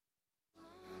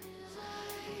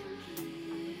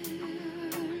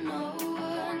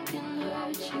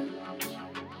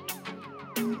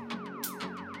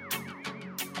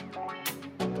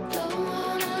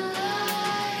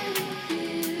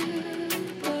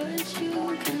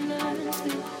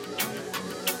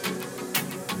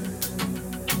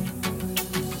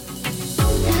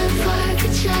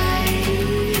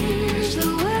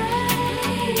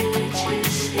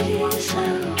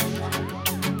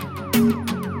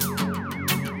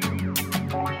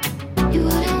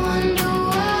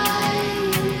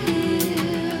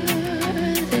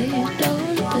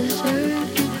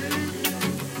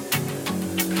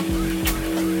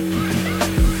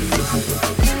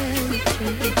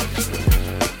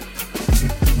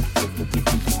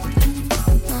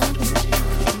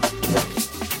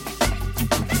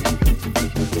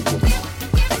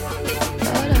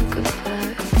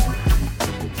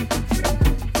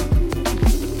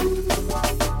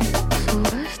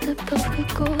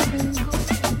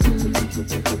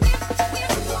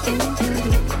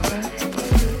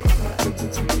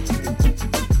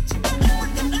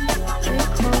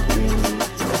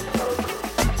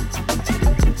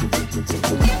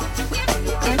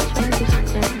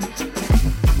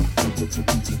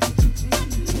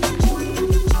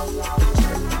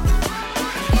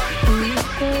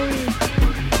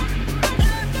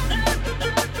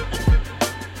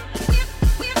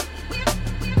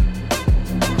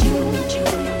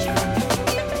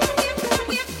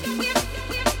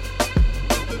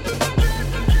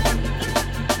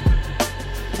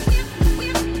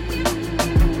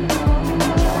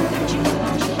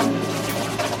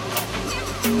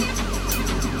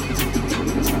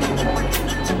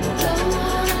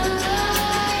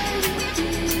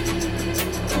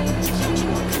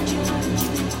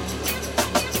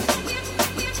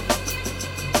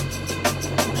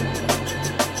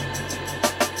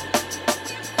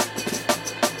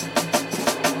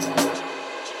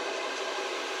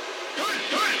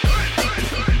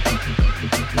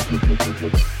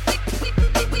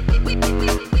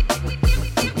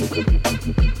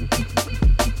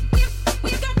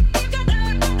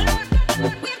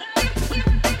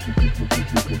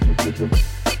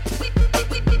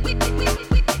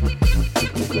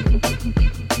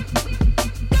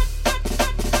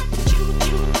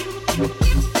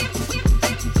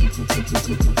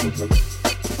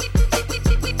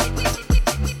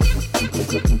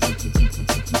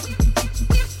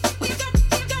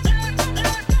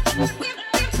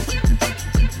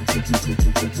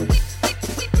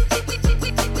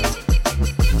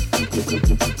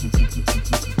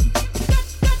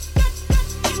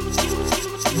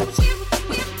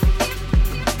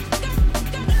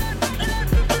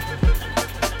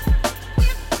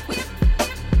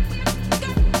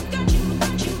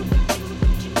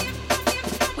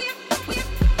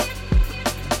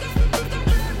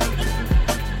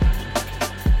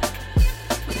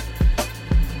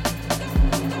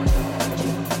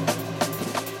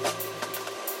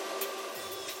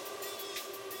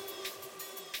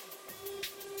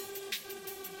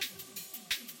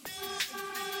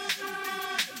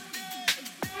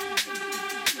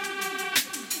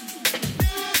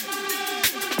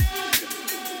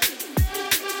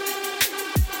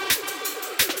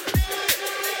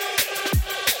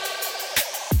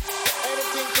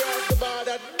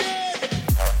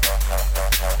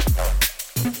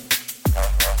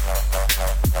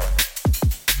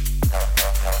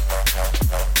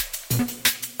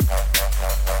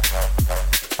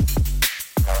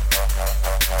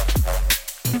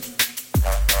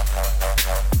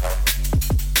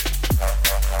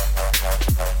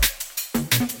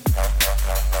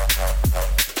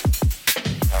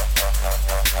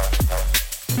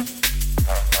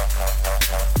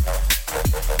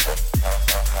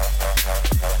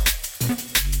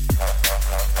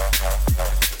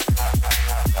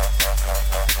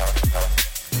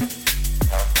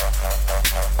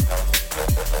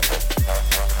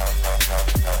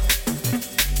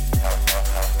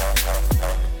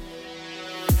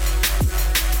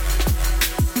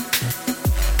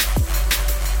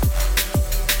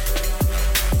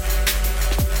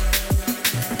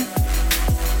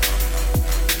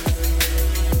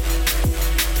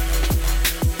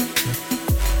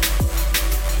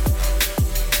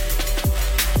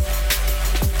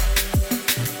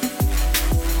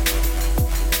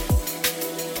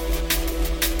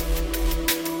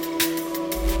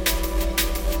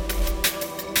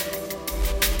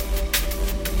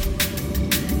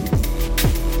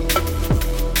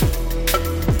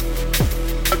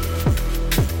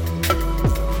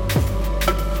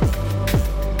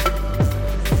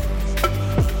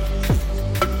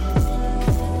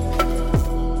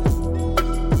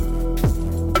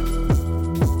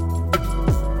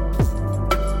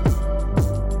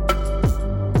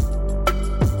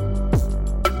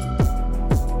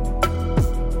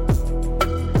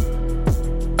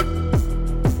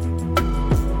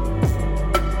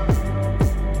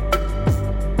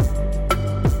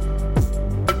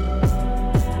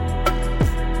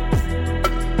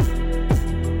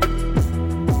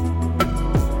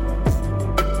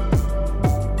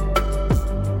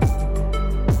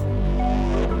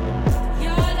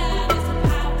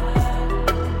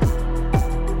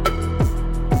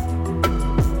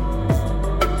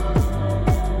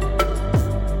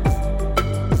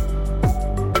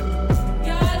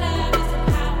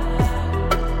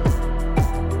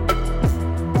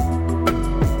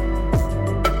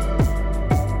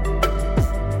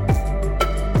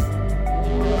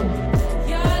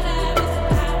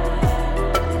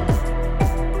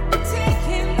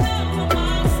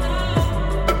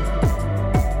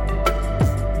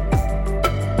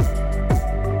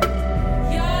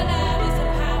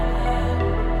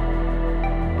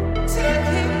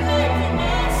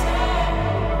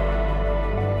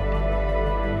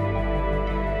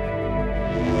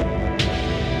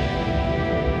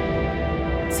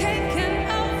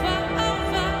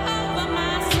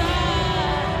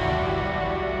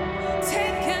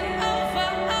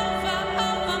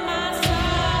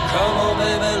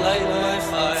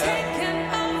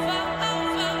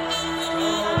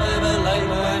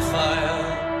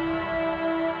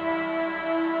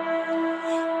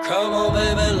Come on,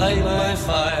 baby, light my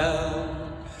fire.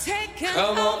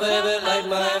 Come on, baby, light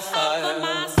my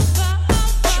fire.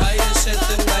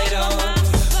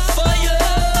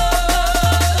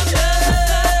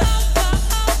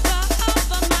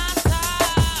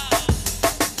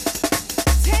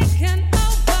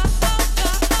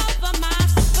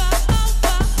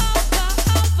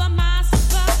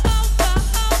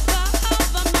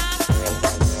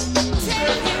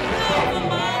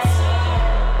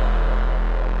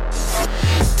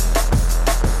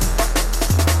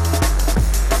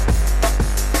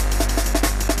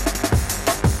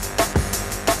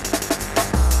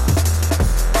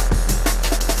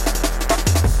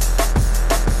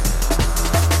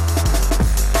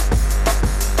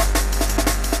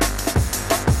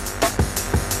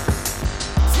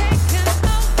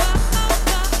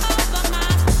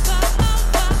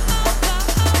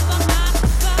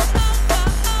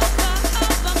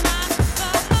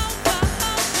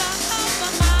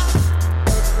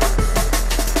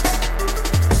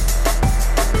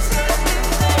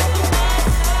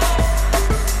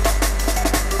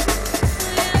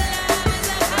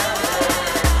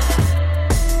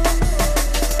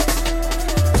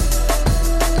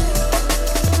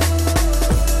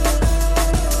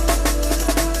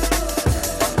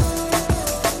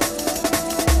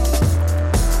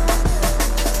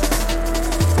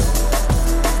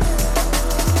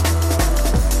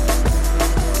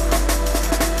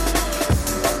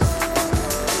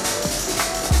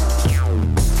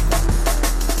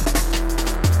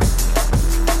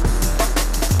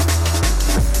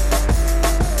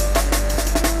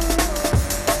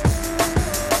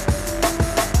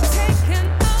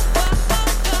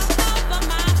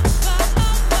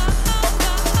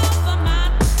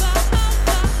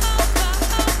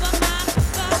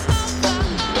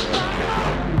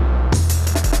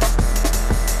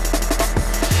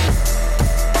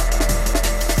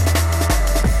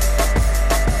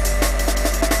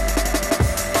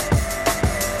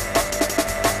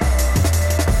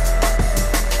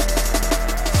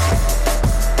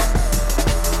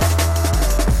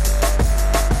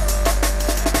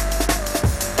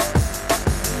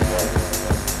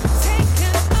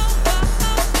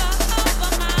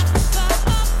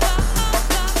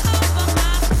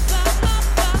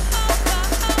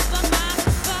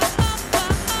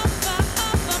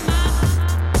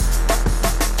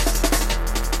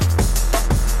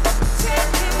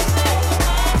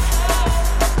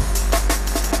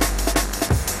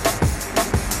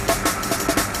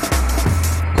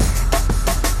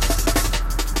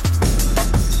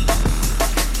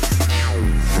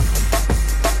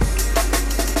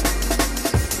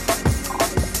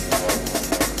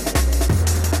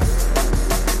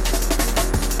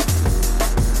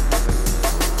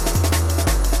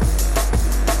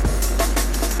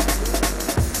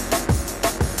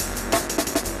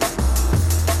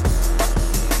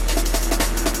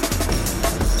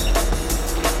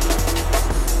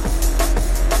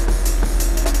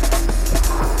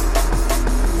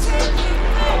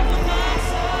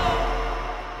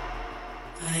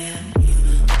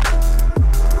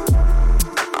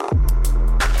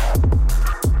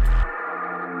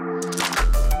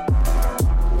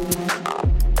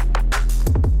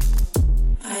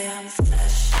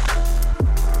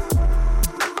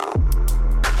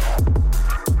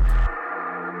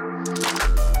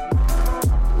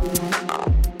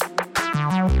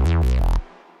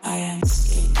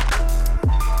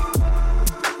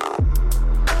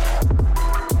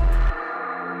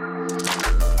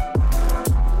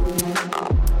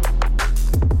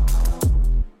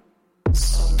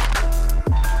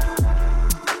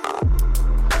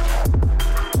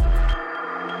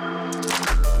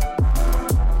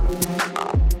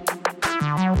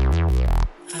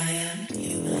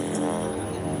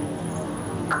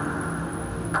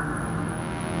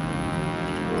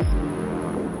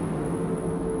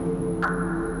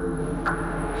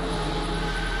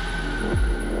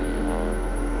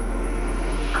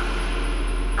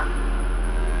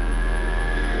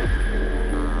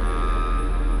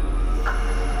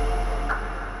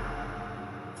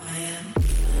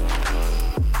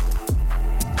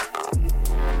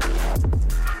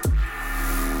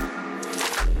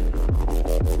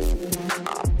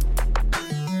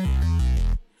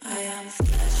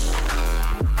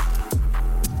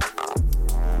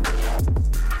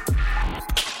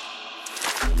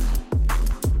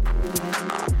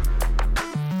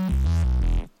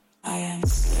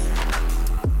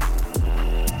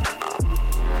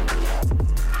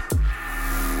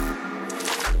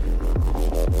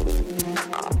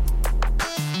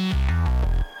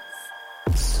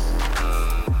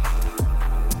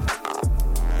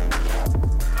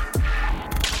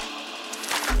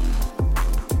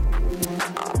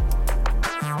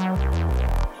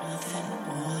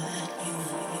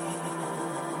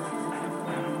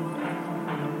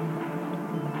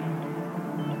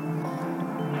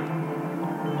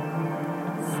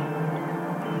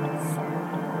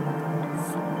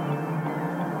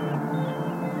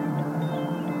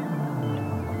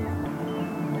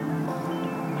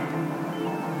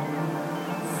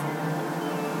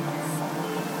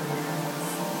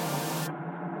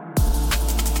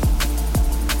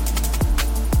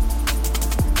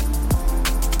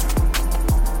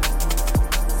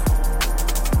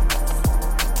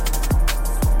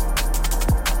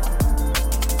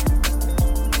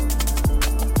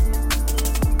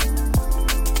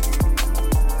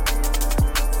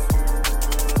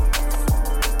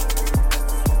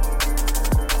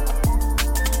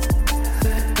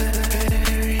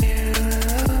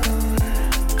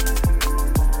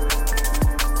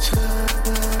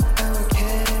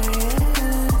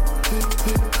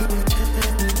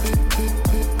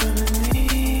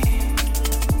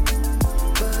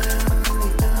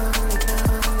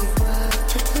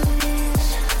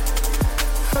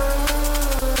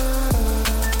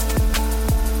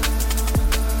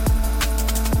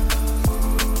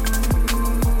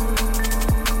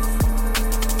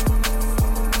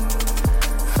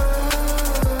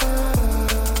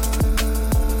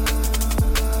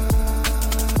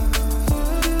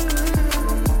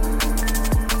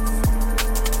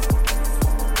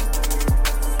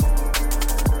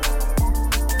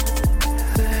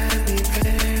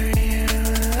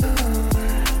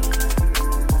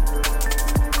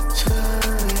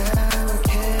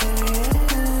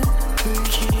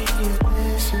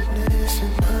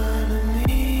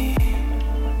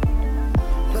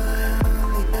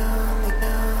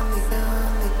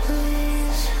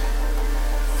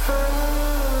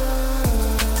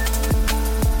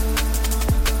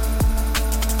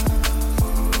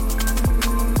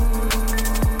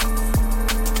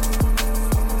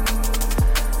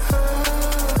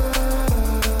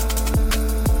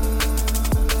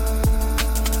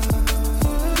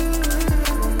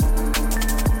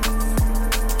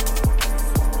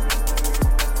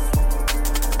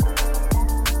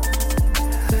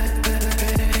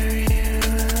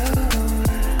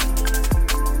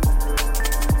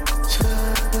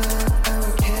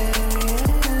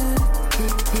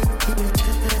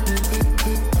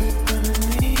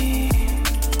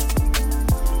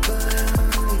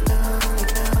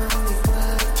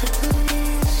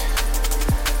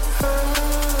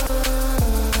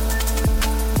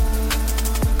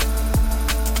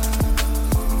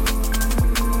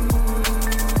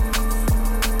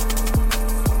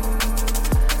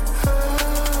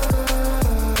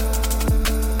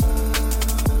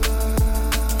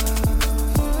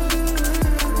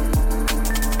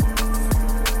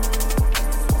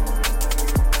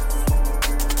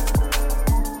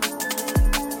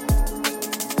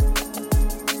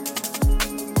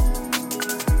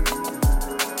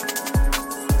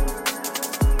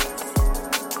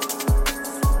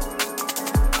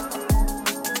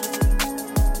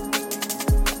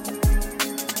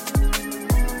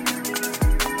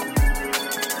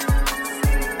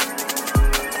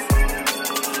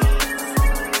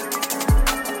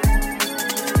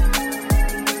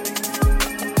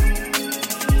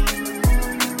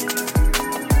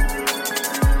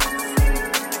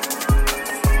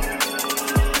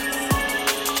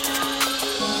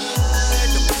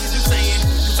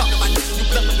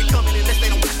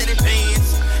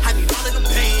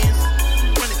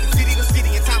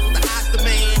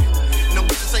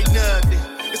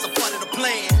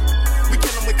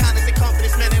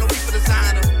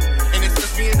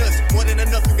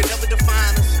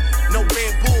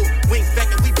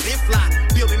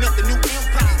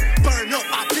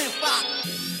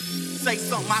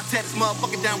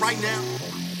 motherfucker down right now.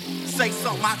 Say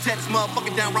something, I tear this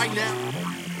motherfucker down right now.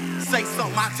 Say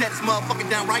something, I tear this motherfucker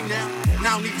down right now.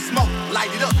 Now I don't need to smoke,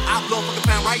 light it up, I'll blow a fucking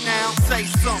pound right now. Say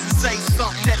something, tear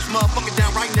this motherfucker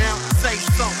down right now. Say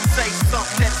something, tear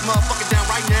this motherfucker down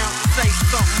right now. Say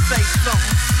something, say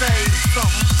something, say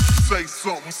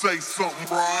something. Say something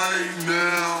right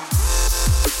now.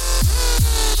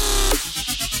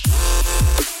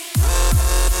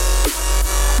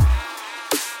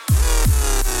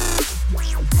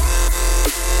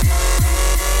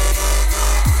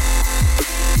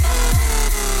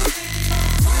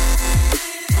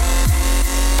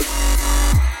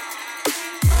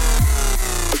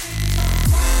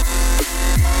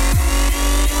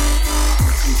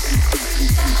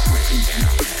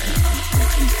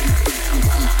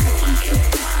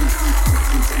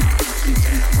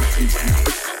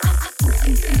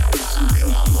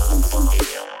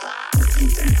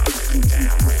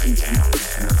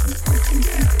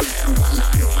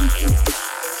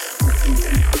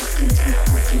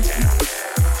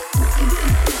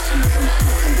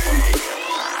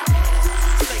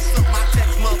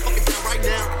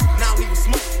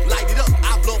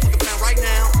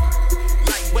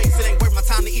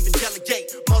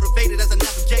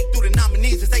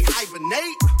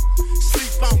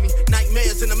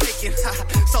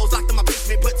 Souls locked in my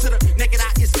basement, but to the naked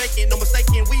eye it's vacant. No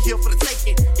mistaken, we here for the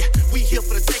taking. Yeah, we here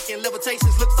for the taking.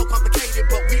 Levitations look so complicated,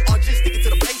 but we are just sticking to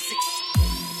the basics.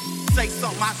 Say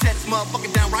something, I tear this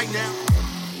motherfucker down right now.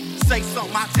 Say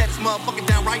something, I tear this motherfucker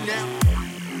down right now.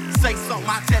 Say something,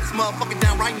 I tear this motherfucker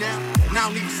down right now. Now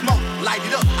I don't need to smoke, light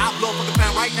it up, I'll blow a fucking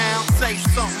pound right now. Say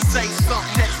something, tear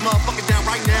this motherfucker down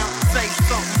right now. Say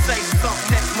something, tear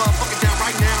this motherfucker down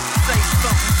right now. Say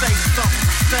something, say something,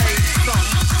 say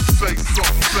something. Say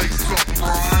something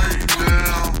right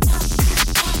now.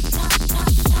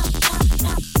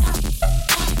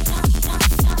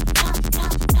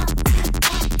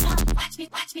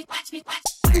 Watch me.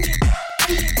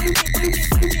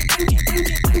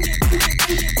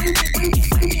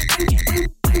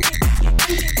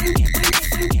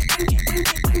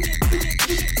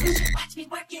 Watch me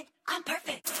work it, I'm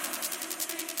perfect.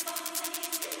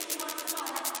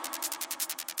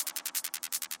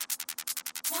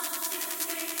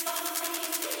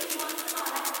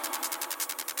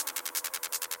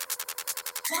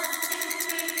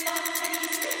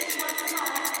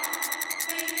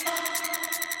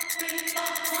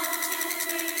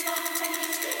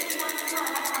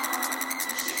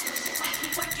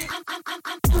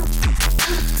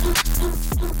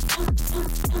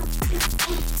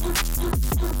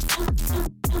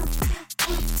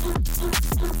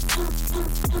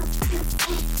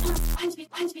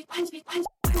 Punch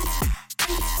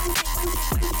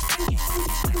me.